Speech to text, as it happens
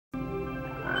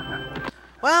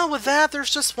Well, with that, there's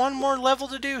just one more level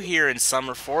to do here in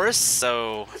Summer Forest,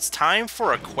 so it's time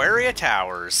for Aquaria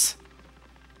Towers.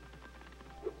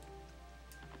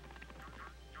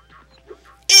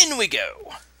 In we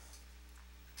go!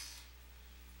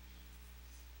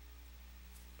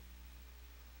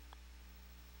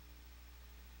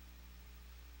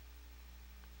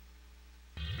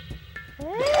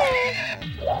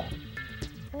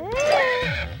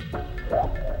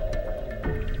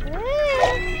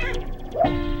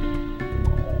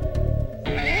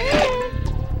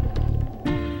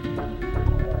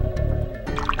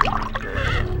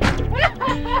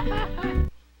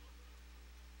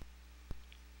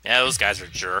 Yeah, those guys are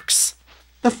jerks.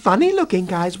 The funny-looking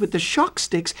guys with the shock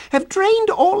sticks have drained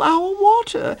all our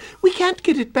water. We can't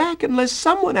get it back unless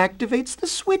someone activates the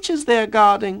switches they're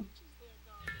guarding.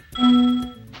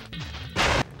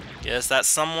 Yes, that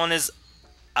someone is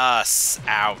us.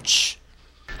 Ouch.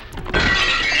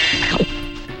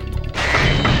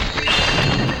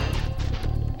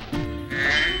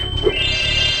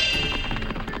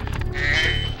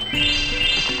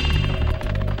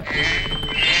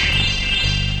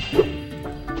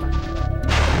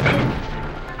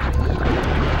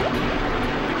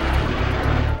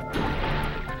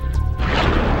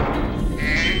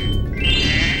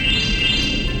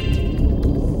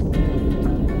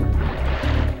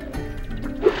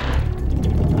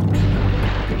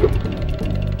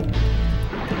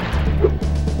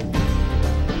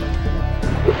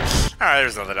 Alright,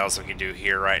 there's nothing else we can do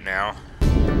here right now.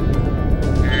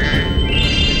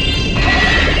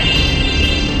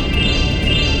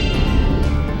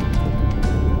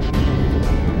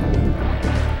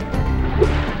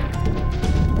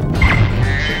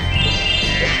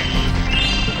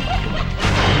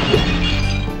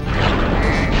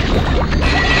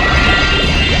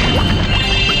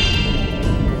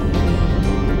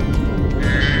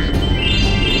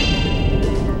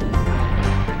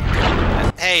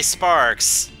 Hey,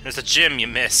 Sparks, there's a gym you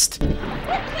missed.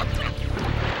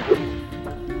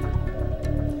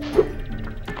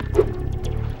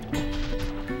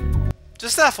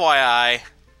 Just FYI,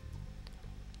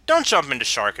 don't jump into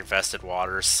shark-infested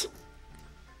waters.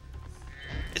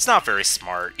 It's not very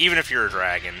smart, even if you're a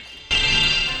dragon.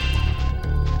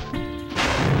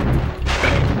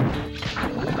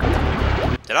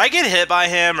 Did I get hit by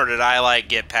him, or did I, like,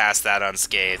 get past that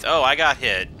unscathed? Oh, I got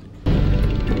hit.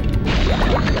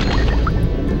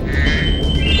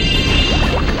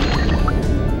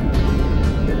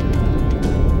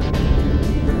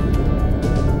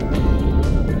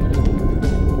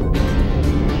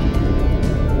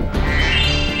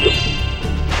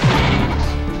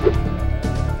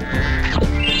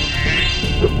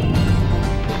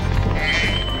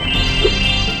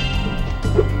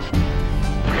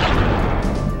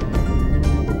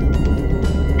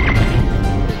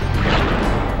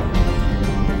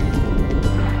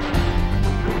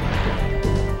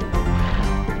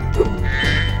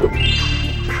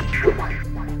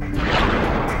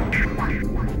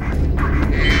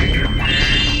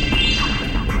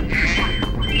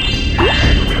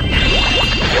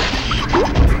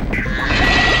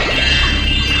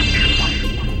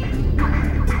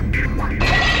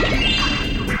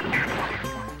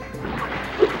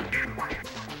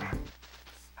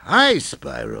 Hi,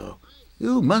 Spyro.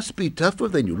 You must be tougher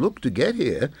than you look to get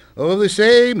here. All the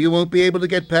same, you won't be able to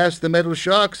get past the metal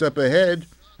sharks up ahead.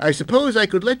 I suppose I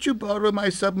could let you borrow my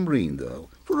submarine, though.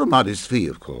 For a modest fee,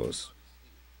 of course.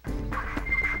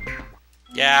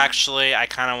 Yeah, actually, I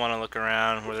kind of want to look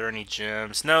around. Were there any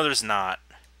gyms? No, there's not.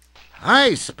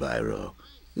 Hi, Spyro.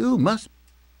 You must...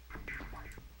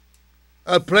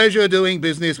 A pleasure doing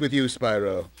business with you,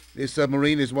 Spyro. This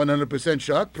submarine is 100%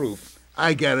 shark-proof.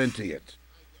 I guarantee it.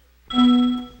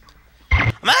 I'm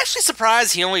actually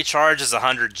surprised he only charges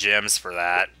 100 gems for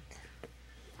that.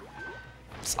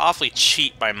 It's awfully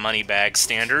cheap by Moneybag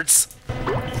standards.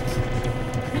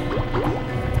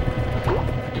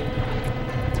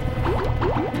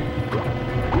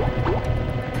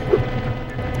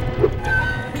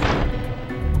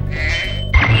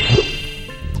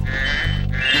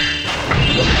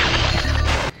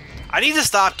 I need to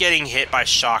stop getting hit by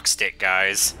shock stick,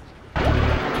 guys.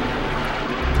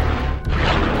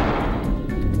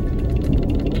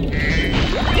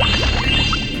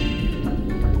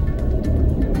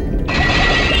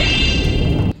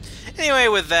 Anyway,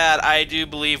 with that, I do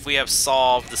believe we have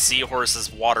solved the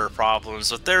seahorse's water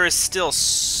problems, but there is still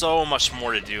so much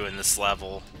more to do in this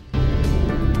level.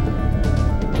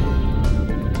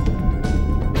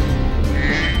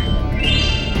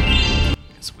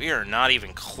 Because we are not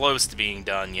even close to being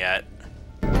done yet.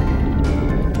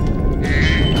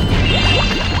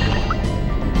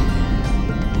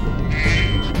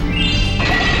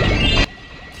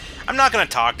 not going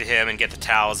to talk to him and get the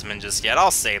talisman just yet.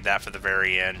 I'll save that for the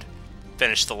very end.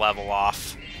 Finish the level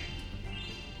off.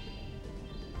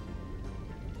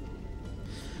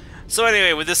 So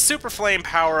anyway, with this Super Flame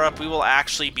power-up, we will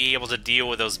actually be able to deal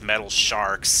with those metal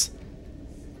sharks.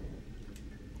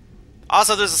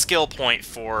 Also, there's a skill point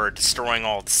for destroying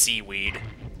all the seaweed.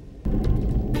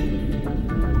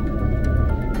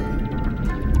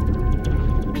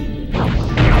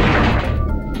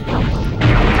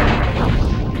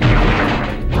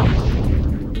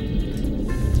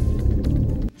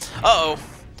 Uh-oh.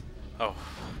 Oh.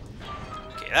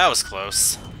 Okay, that was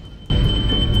close.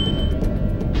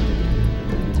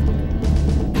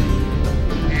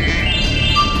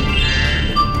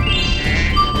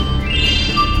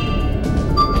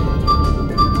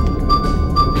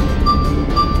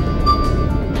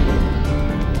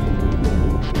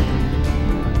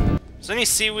 Is there any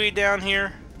seaweed down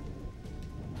here?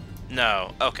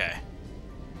 No. Okay.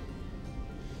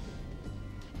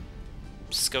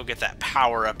 Let's go get that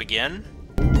power up again.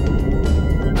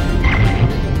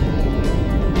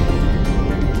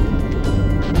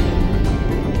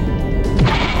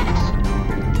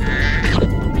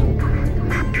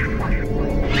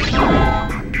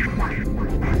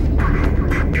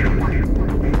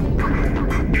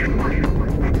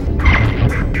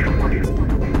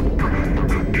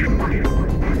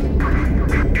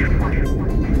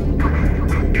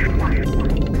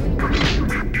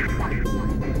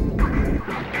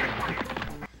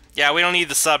 Yeah, we don't need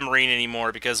the submarine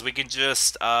anymore because we can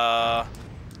just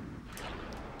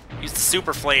use the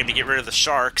Super Flame to get rid of the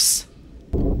sharks. And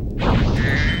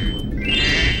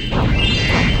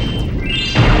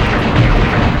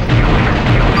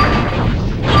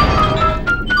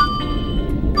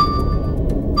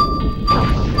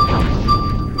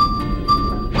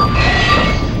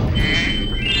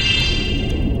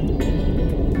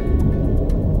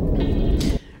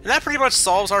that pretty much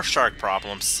solves our shark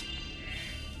problems.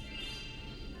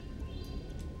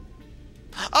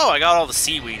 Oh, I got all the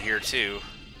seaweed here, too.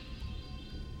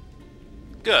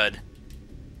 Good.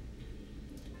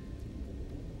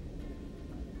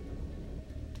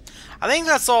 I think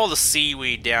that's all the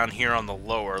seaweed down here on the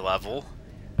lower level.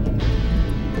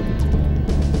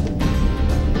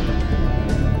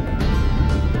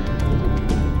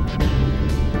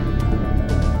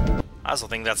 I also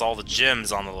think that's all the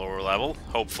gems on the lower level,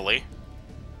 hopefully.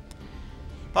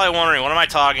 Probably wondering, what am I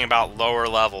talking about lower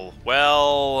level?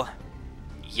 Well...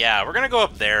 yeah, we're gonna go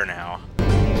up there now.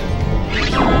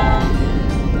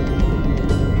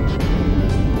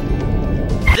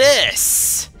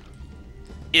 This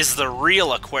is the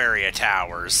real Aquaria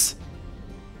Towers.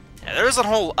 Yeah, there's a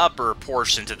whole upper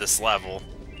portion to this level.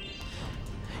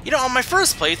 You know, on my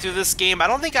first playthrough of this game, I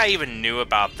don't think I even knew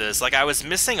about this. Like, I was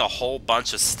missing a whole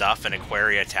bunch of stuff in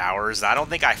Aquaria Towers. I don't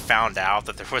think I found out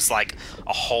that there was, like,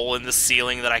 a hole in the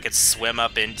ceiling that I could swim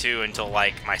up into until,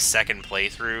 like, my second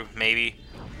playthrough, maybe.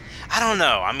 I don't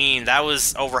know. I mean, that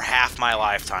was over half my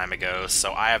lifetime ago,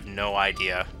 so I have no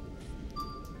idea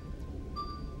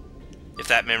if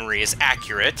that memory is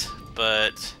accurate,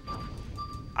 but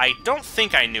I don't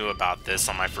think I knew about this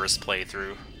on my first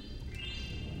playthrough.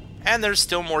 And there's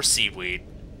still more seaweed.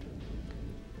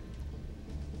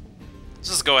 Let's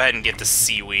just go ahead and get the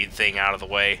seaweed thing out of the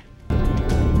way.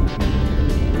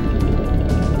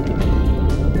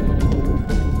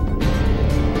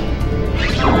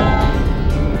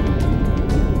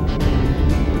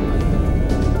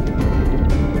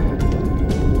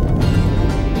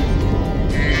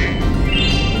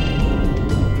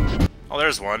 Oh,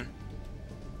 there's one.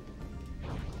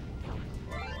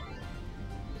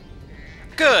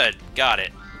 Good! Got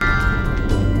it.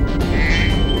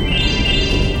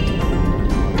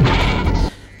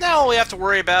 Now all we have to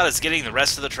worry about is getting the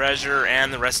rest of the treasure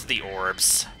and the rest of the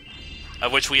orbs,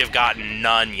 of which we have gotten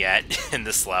none yet in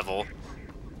this level.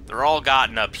 They're all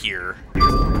gotten up here.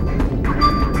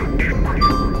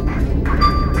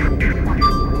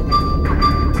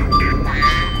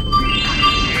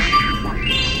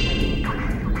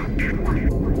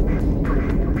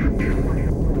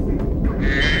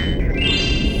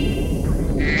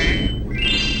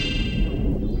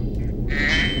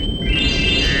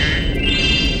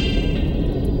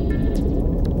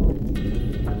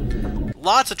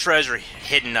 Lots of treasure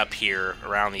hidden up here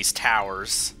around these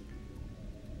towers.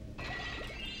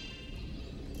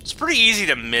 It's pretty easy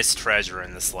to miss treasure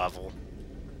in this level.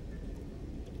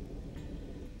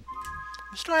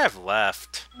 How much do I have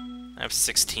left? I have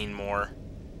 16 more.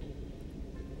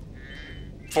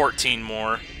 14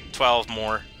 more. 12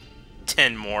 more.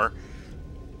 10 more.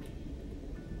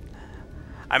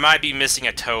 I might be missing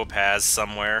a topaz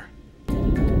somewhere.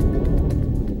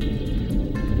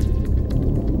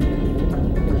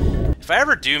 If I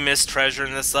ever do miss treasure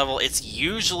in this level, it's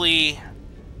usually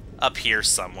up here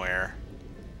somewhere.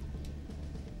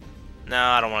 No,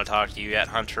 I don't want to talk to you yet,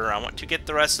 Hunter. I want to get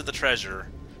the rest of the treasure.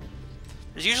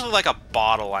 There's usually like a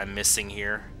bottle I'm missing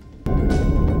here. You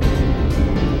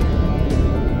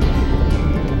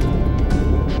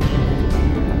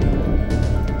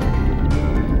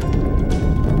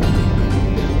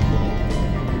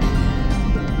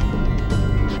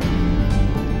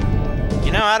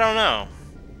know, I don't know.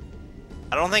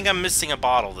 I don't think I'm missing a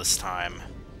bottle this time.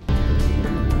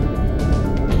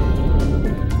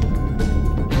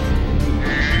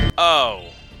 Oh.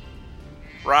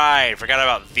 Right, forgot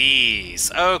about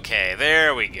these. Okay,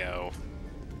 there we go.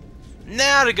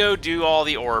 Now to go do all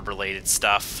the orb-related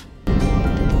stuff.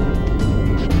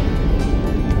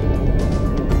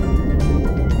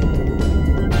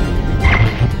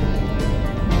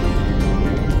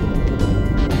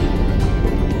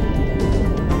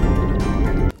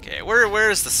 Okay,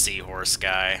 where's the seahorse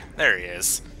guy? There he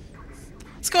is.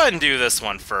 Let's go ahead and do this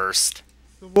one first.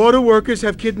 The water workers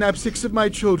have kidnapped 6 of my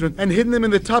children and hidden them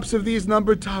in the tops of these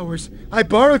numbered towers. I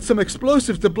borrowed some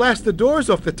explosives to blast the doors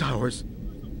off the towers.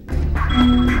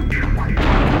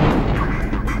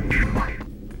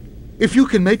 If you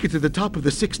can make it to the top of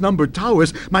the 6 numbered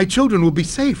towers, my children will be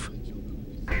safe.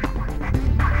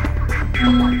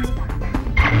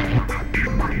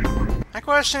 My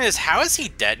question is, how is he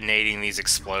detonating these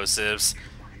explosives?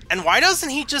 And why doesn't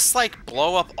he just, like,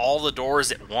 blow up all the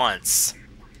doors at once?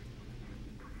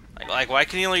 Like, why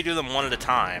can he only do them one at a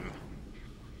time?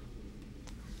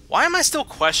 Why am I still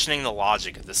questioning the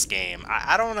logic of this game?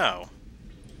 I don't know.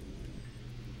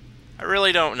 I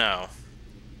really don't know.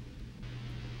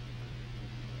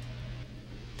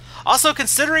 Also,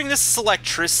 considering this is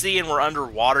electricity and we're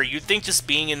underwater, you'd think just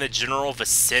being in the general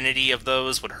vicinity of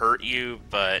those would hurt you,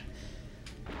 but...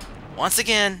 once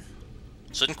again,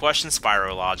 shouldn't question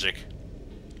Spyro logic.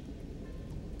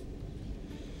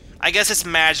 I guess it's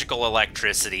magical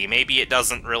electricity. Maybe it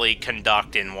doesn't really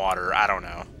conduct in water. I don't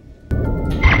know.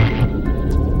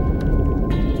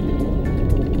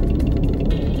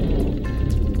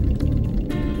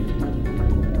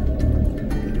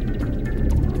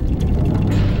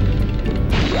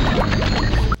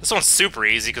 This one's super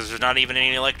easy because there's not even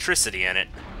any electricity in it.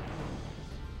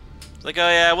 It's like, oh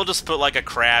yeah, we'll just put like a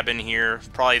crab in here.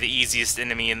 Probably the easiest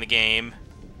enemy in the game.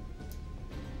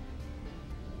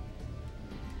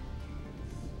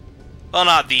 Well,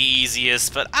 not the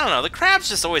easiest, but I don't know, the crabs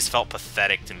just always felt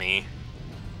pathetic to me.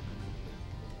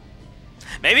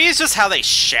 Maybe it's just how they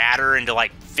shatter into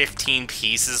like 15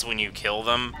 pieces when you kill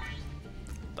them.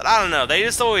 But I don't know, they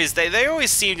just always, they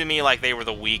always seemed to me like they were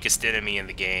the weakest enemy in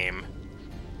the game.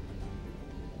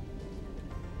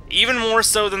 Even more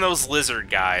so than those lizard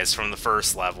guys from the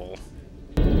first level.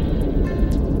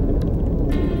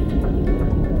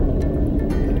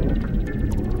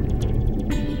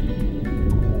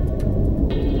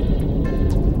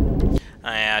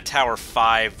 Tower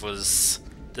 5 was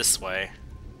this way.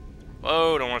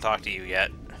 Whoa, don't want to talk to you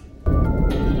yet.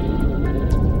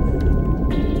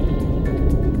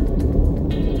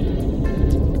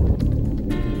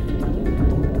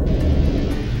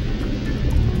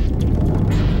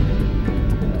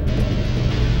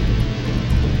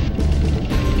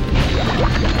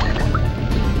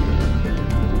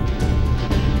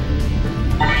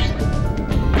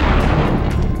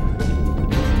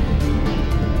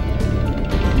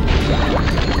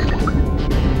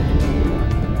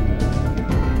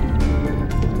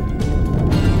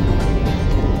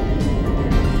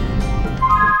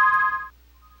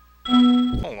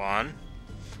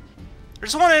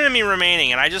 There's one enemy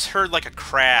remaining, and I just heard like a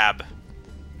crab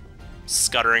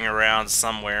scuttering around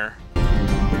somewhere.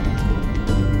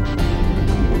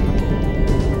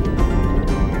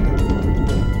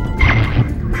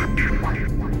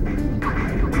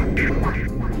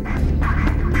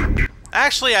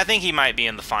 Actually, I think he might be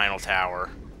in the final tower.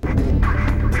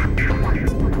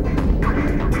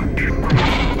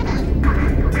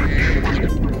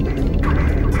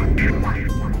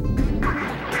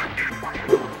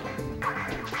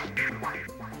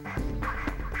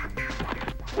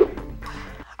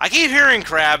 I keep hearing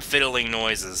crab fiddling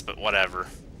noises, but whatever.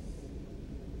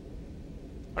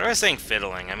 What am I saying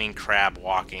fiddling? I mean crab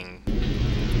walking.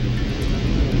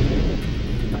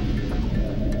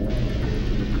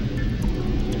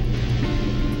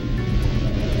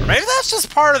 Or maybe that's just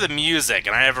part of the music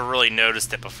and I never really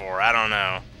noticed it before. I don't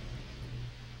know.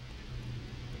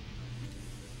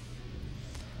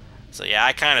 So yeah,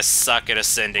 I kind of suck at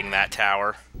ascending that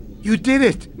tower. You did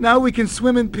it! Now we can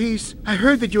swim in peace. I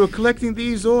heard that you were collecting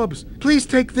these orbs. Please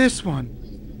take this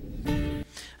one.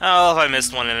 Oh, if I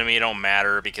missed one enemy, it don't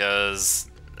matter, because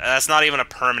that's not even a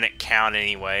permanent count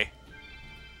anyway.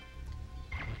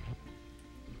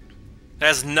 It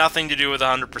has nothing to do with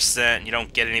 100%, you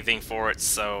don't get anything for it,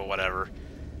 so whatever.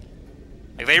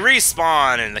 Like, they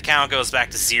respawn, and the count goes back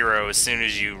to 0 as soon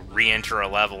as you re-enter a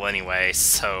level anyway,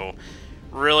 so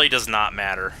really does not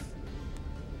matter.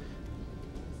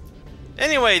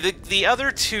 Anyway, the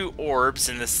other 2 orbs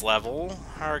in this level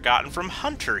are gotten from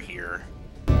Hunter here.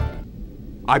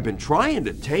 I've been trying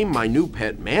to tame my new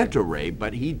pet manta ray,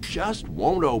 but he just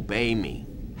won't obey me.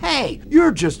 Hey,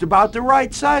 you're just about the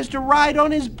right size to ride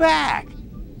on his back.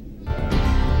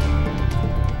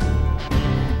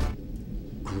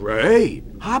 Great.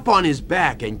 Hop on his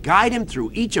back and guide him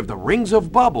through each of the rings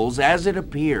of bubbles as it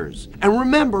appears. And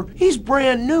remember, he's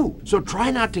brand new, so try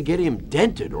not to get him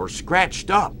dented or scratched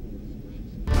up.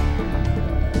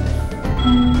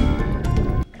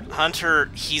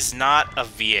 Hunter, he's not a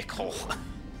vehicle.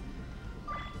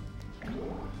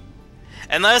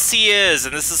 Unless he is,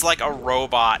 and this is like a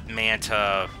robot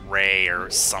manta ray or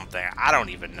something. I don't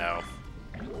even know.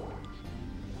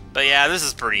 But yeah, this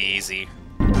is pretty easy.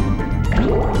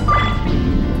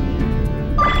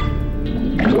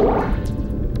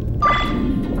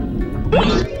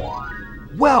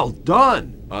 Well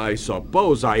done! I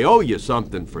suppose I owe you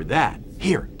something for that.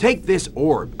 Here, take this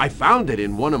orb. I found it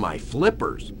in one of my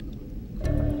flippers.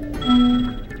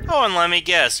 Oh, and let me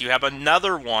guess, you have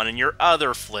another one in your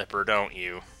other flipper, don't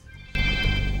you?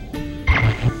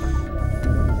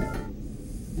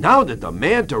 Now that the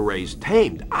manta ray's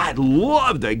tamed, I'd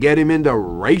love to get him into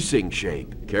racing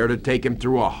shape. Care to take him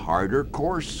through a harder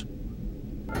course?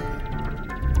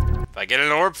 If I get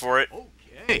an orb for it.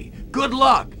 Okay, good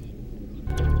luck!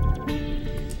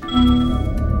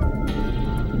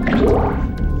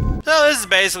 So this is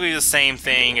basically the same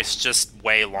thing, it's just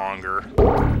way longer.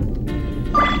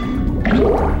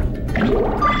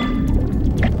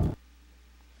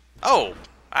 Oh,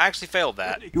 I actually failed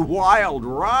that. Wild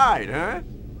ride, huh?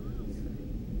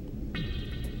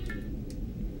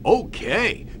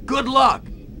 Okay, good luck!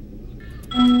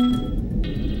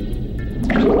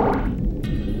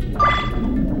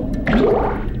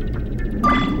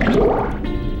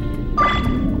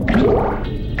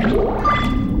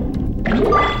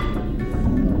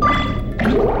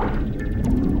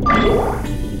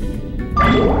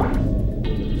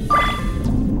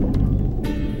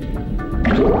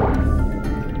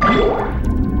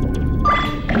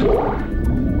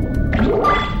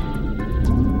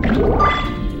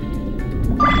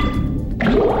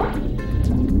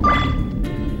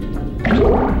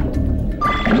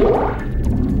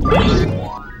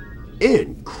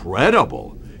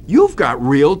 Incredible! You've got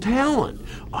real talent.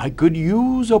 I could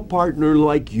use a partner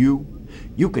like you.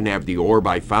 You can have the orb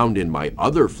I found in my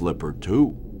other flipper,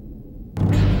 too.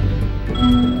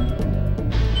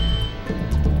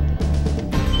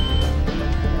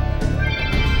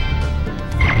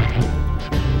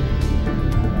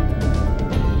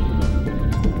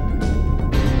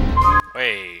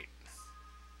 Wait.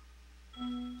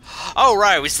 Oh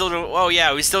right, we still don't. Oh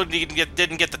yeah, we still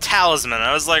didn't get the talisman.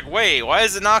 I was like, wait, why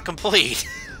is it not complete?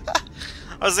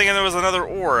 I was thinking there was another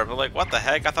orb. I'm like, what the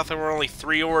heck? I thought there were only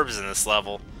 3 orbs in this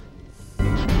level.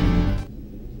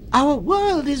 Our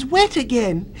world is wet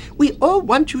again. We all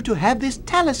want you to have this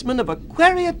talisman of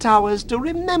Aquaria Towers to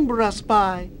remember us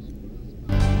by.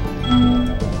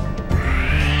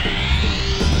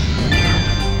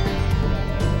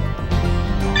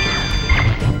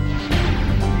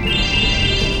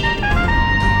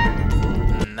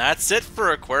 And that's it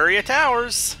for Aquaria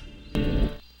Towers.